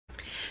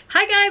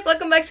Hi guys,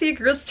 welcome back to your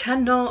girl's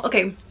channel.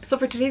 Okay, so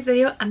for today's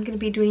video I'm gonna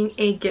be doing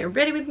a get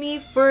ready with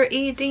me for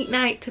a date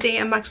night. Today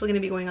I'm actually gonna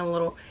be going on a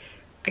little,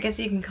 I guess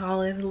you can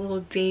call it a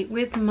little date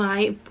with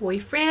my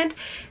boyfriend.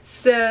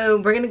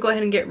 So we're gonna go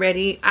ahead and get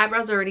ready.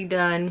 Eyebrows are already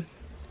done.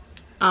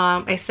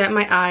 I set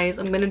my eyes.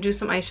 I'm gonna do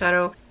some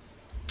eyeshadow.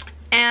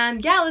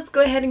 And yeah, let's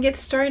go ahead and get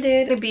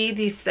started. It'll be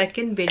the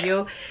second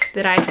video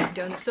that I've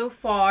done so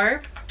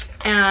far.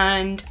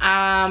 And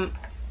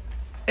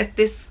if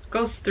this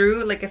goes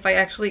through, like if I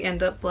actually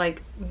end up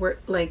like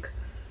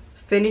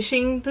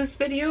finishing this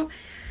video,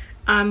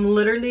 I'm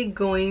literally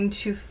going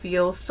to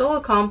feel so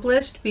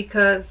accomplished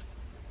because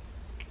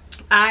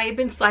I've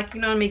been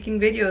slacking on making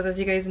videos, as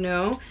you guys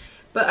know.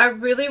 But I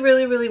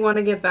really want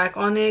to get back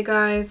on it,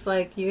 guys.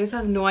 Like, you guys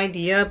have no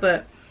idea,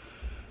 but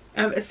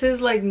it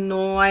says like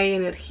no hay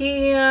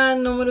energía,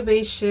 no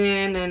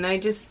motivation, and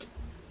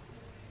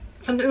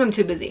sometimes I'm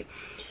too busy.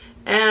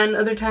 And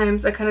other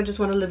times I kind of just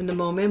want to live in the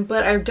moment,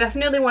 but I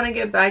definitely want to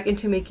get back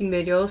into making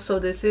videos. So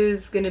this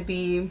is gonna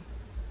be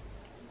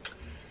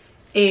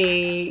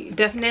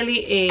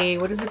definitely a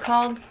what is it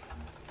called,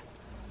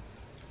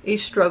 a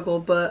struggle,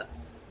 but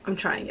I'm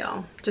trying,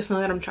 y'all. Just know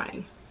that I'm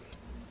trying.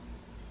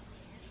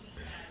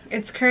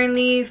 It's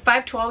currently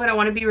 5:12 and I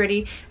want to be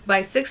ready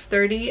by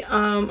 6:30.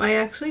 I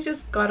actually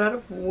just got out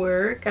of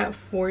work at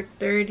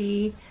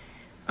 4:30.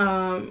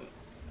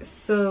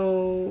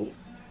 So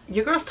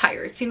your girl's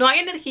tired. Si no hay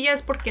energía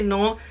es porque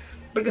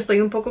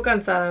estoy un poco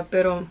cansada,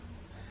 pero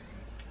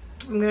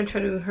I'm gonna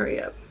try to hurry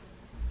up.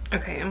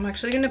 Okay, I'm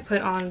actually gonna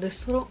put on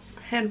this little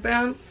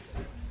headband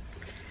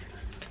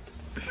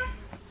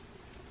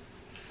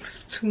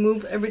to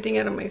move everything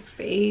out of my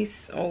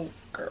face. Oh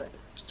girl,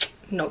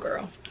 no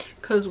girl,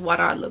 because why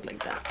do I look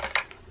like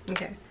that?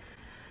 Okay,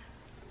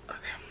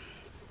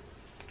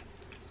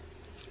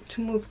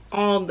 to move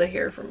all the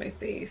hair from my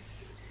face.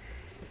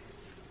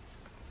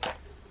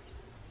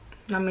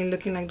 I've been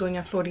looking like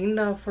Doña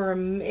Florinda for a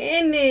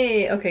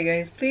minute. Okay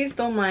guys, please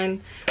don't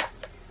mind.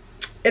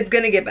 It's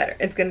gonna get better.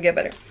 It's gonna get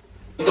better.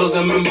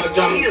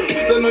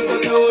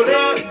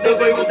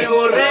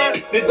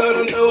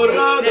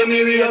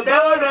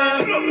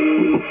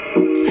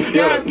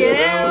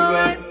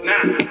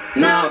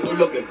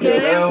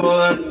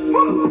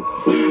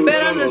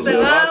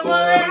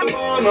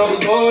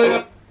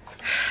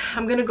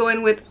 I'm gonna go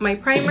in with my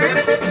primer.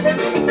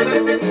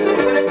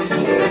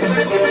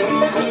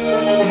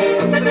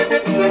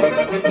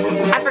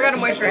 I forgot to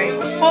moisturize.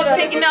 Hold on.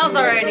 Taking nails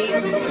already.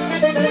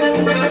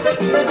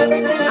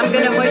 I'm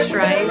gonna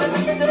moisturize.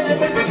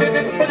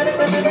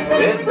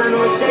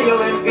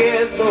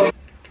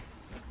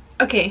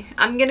 Okay,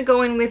 I'm gonna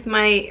go in with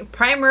my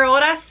primer.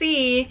 Ahora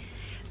sí.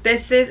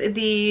 This is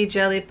the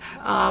Jelly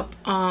Pop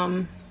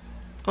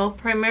oil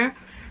primer.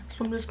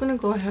 So I'm just gonna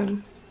go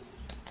ahead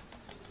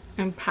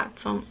and pat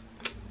some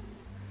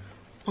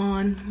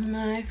on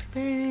my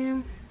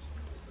face.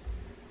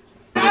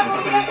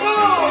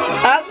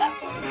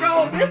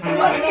 Bro, this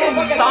fucking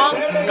song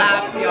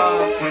slaps, y'all.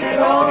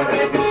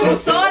 Tú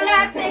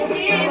sola te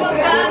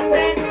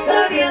equivocaste,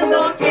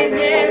 sabiendo quién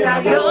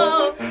era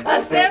yo.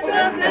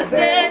 Aceptas de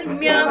ser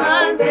mi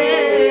amante.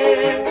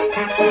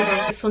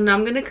 So now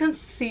I'm gonna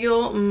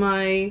conceal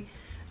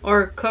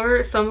or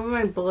cover some of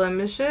my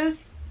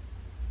blemishes.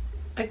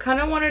 I kind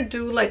of want to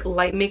do like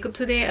light makeup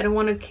today. I don't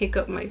want to cake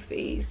up my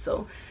face,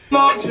 so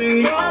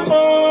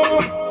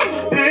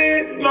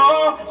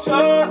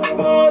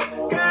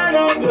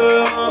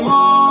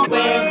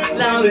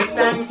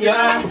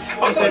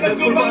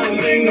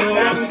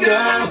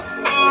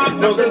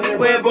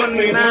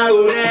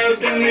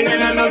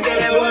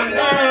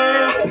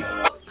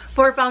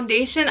for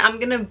foundation, I'm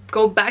gonna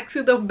go back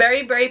to the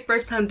very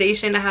first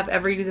foundation I have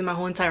ever used in my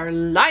whole entire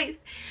life,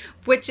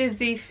 which is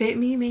the Fit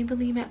Me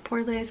Maybelline Matte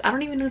Poreless. I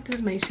don't even know if this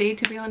is my shade,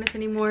 to be honest,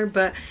 anymore,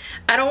 but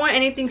I don't want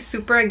anything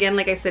super, again,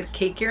 like I said,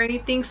 cakey or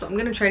anything, so I'm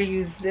gonna try to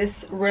use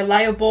this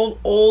reliable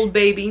old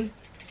baby.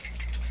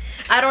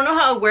 I don't know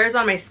how it wears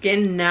on my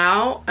skin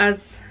now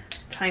as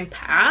time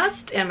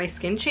passed and my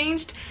skin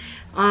changed.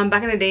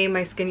 Back in the day,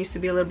 my skin used to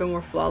be a little bit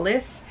more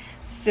flawless,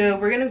 so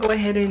we're gonna go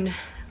ahead and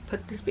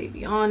put this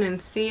baby on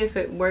and see if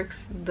it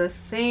works the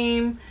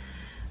same.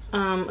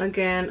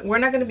 Again, we're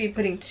not gonna be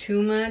putting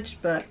too much,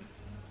 but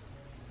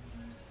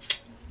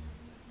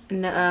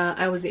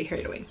I was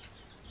carried away.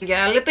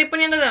 Ya le estoy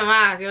poniendo de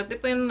más, yo le estoy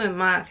poniendo de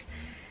más.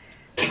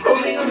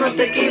 Conmigo no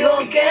te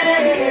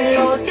equivoques,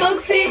 lo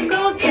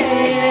tóxico que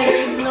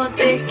eres, no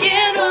te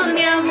quiero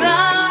ni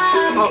hablar.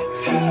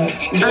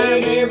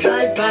 Ande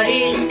pa'l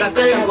party,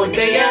 saca la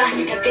botella,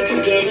 la que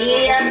tú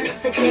querías, no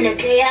sé quién es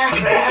ella.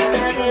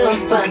 Rata de dos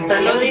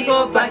patas, lo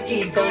dijo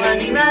Paquito,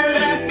 animal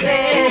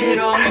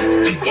rastrero,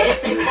 que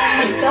se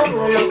come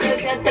todo lo que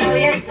se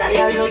atraviesa,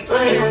 diablo tú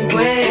eres un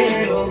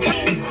cuero.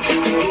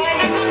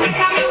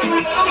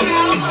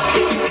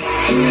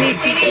 Ni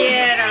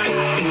siquiera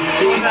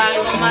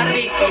algo más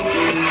rico.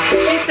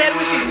 She said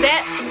what she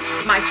said.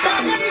 My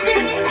phone.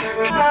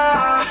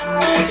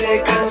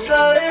 Se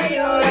cansó de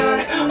llorar,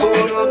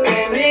 juro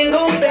que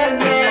ningún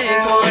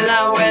pendejo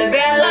la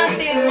vuelve a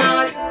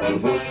lastimar.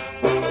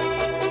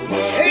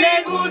 Y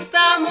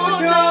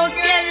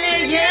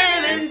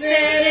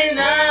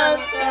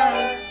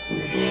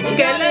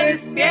Que la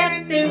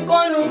despierten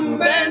con un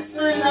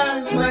beso en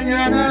las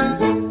mañanas.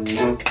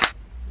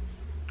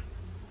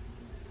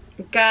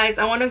 Guys,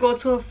 I want to go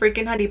to a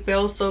freaking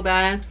jaripeo so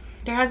bad.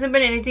 There hasn't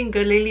been anything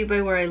good lately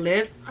by where I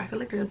live. I feel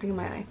like there's something in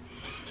my eye.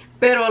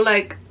 But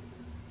like,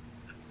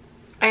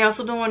 I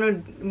also don't want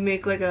to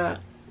make like a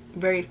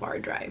very far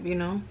drive, you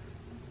know?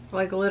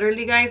 Like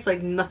literally, guys,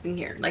 like nothing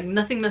here. Like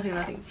nothing. And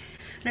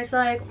it's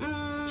like,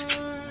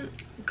 a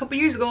couple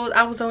years ago,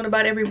 I was talking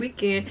about it every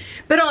weekend.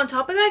 But on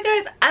top of that,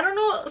 guys, I don't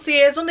know si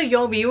es donde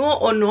yo vivo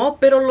o no,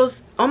 pero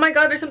los, oh my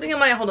god, there's something in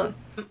my eye. Hold on.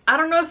 I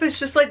don't know if it's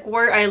just like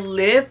where I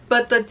live,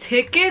 but the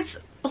tickets,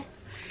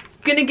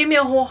 gonna give me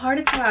a whole heart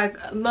attack.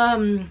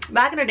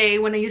 Back in the day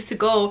when I used to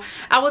go,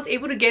 I was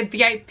able to get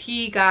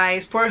VIP,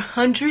 guys, for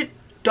 $100.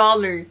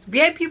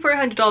 VIP for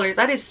 $100.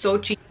 That is so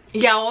cheap.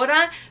 Y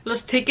ahora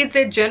los tickets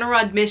de general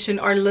admission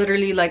are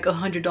literally like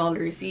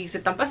 $100. Y se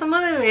están pasando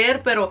de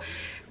ver, pero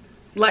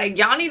like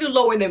y'all need to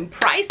lower them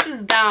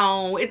prices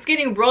down. It's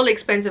getting really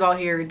expensive out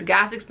here. The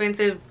gas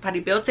expensive,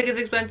 jaripeo tickets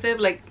expensive.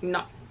 Like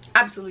no,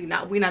 absolutely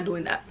not. We're not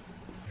doing that.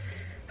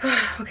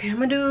 Okay, I'm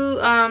gonna do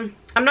I'm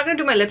not gonna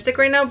do my lipstick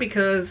right now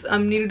because I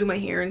need to do my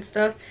hair and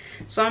stuff.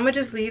 So I'm gonna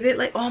just leave it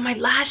like, oh, my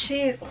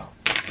lashes.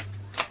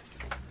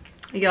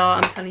 Y'all,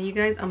 I'm telling you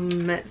guys, I'm a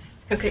mess.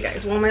 Okay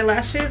guys, while my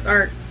lashes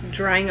are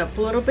drying up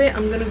a little bit,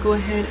 I'm gonna go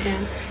ahead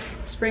and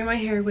spray my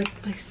hair with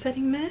my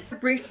setting mist.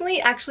 Recently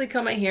actually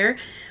cut my hair.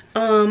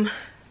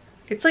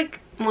 It's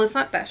like, well, it's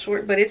not that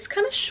short, but it's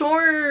kind of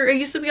short. It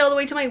used to be all the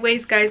way to my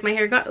waist, guys. My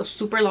hair got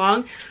super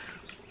long.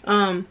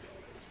 And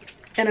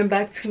I'm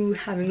back to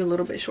having a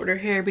little bit shorter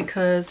hair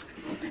because,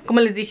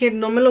 como les dije,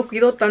 no me lo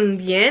cuido tan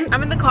bien.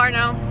 I'm in the car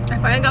now. I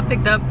finally got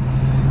picked up.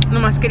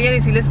 Nomás quería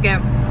decirles que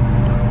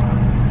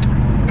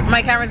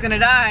my camera's gonna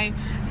die.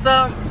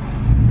 So,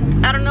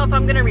 I don't know if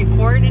I'm gonna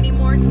record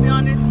anymore, to be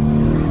honest.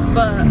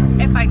 But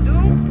if I do,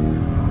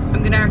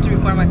 I'm gonna have to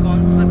record my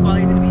phone. So the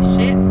quality's gonna be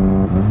shit.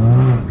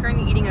 I'm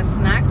currently eating a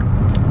snack.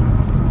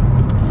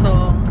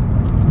 So,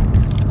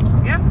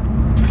 yeah.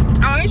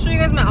 I want to show you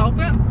guys my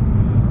outfit.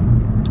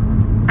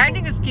 I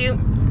think it's cute.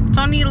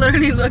 Tony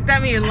literally looked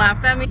at me and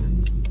laughed at me.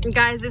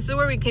 Guys, this is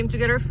where we came to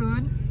get our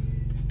food.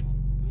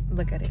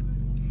 Look at it.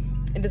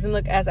 It doesn't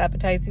look as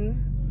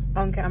appetizing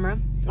on camera,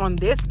 on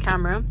this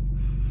camera,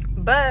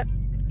 but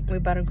we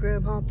bought a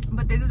grub, huh?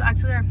 But this is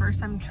actually our first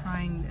time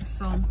trying this.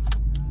 So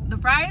the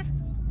fries,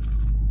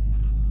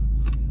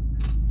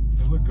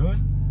 they look good.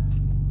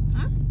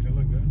 Huh? They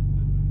look good.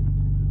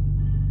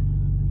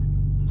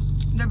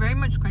 They're very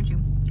much crunchy.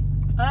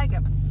 I like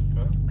it.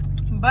 Huh?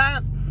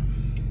 But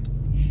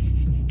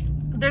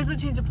there's a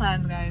change of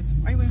plans, guys.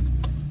 Are you waiting?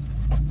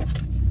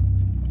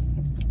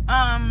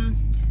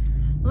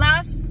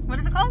 What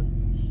is it called?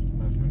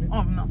 Last minute?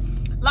 Oh no.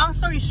 Long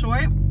story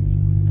short,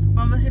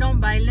 vamos a ir a un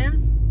baile.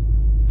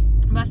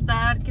 Va a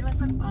estar, ¿qué va a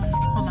estar?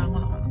 Hold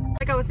on.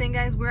 Like I was saying,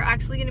 guys, we're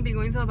actually going to be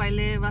going to a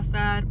baile. Va a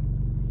estar,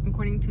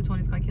 according to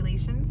Tony's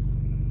calculations.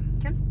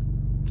 ¿Qué?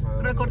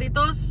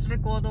 Recorditos,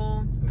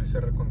 Recodo. Luis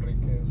R.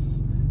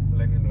 Conríquez,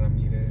 Lenin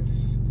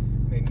Ramírez,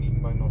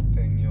 Enigma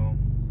Norteño.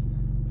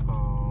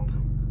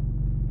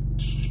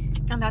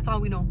 And that's all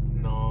we know.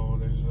 No,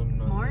 there's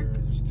another. More?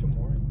 There's two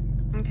more.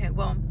 Okay,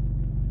 well,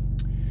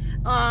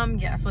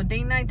 yeah. So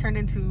day night turned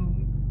into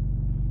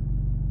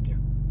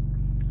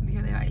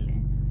Día de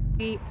baile.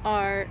 We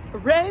are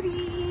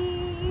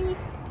ready.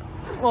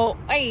 Well,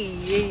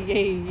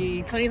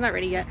 hey, Tony's not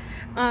ready yet.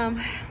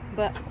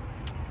 But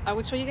I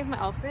would show you guys my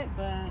outfit,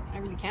 but I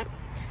really can't.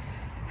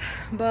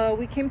 But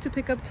we came to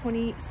pick up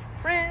Tony's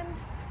friend,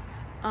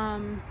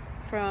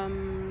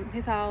 from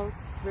his house.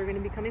 They're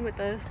gonna be coming with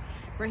us.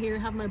 Right here I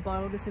have my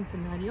bottle de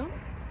Centenario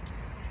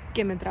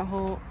que me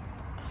trajo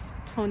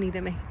Tony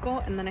de Mexico,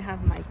 and then I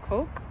have my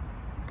Coke.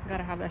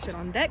 Gotta have that shit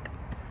on deck.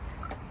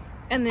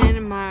 And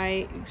then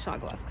my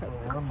shot glass cup.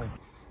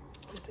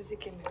 Antes de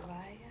que me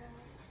vaya.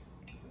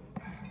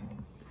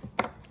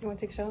 You want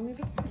to take a shot of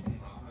music?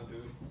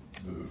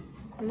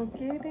 No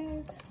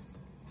quieres.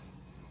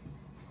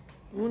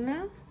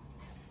 Una.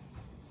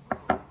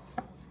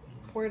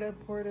 Pour it up.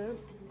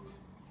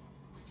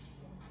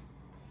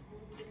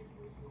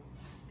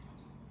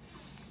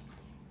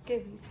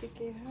 ¿Qué dice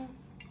que?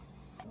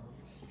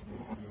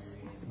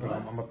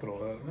 I'm gonna throw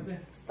up.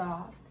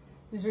 Stop.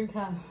 Just drink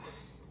half.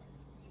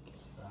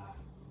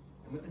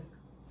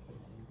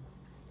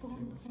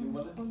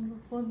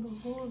 Fondo.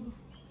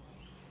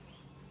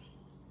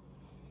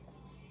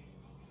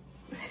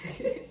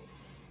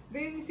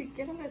 Baby, ni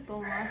siquiera me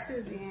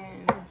tomaste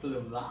bien. For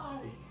the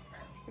vlog.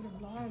 For the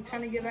vlog. I'm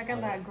trying to get back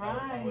on that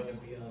grind. I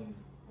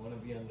wanna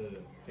be on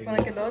the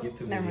Wanna get low?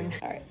 YouTube Never video.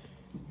 mind. Alright.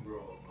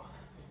 Bro.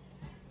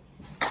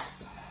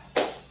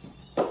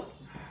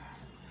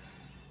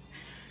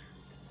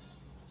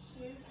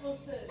 We're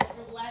supposed to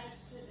relax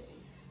today.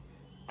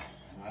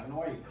 I don't know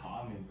why you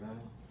call me, bro.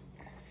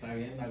 Está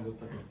bien, me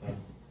gusta que está.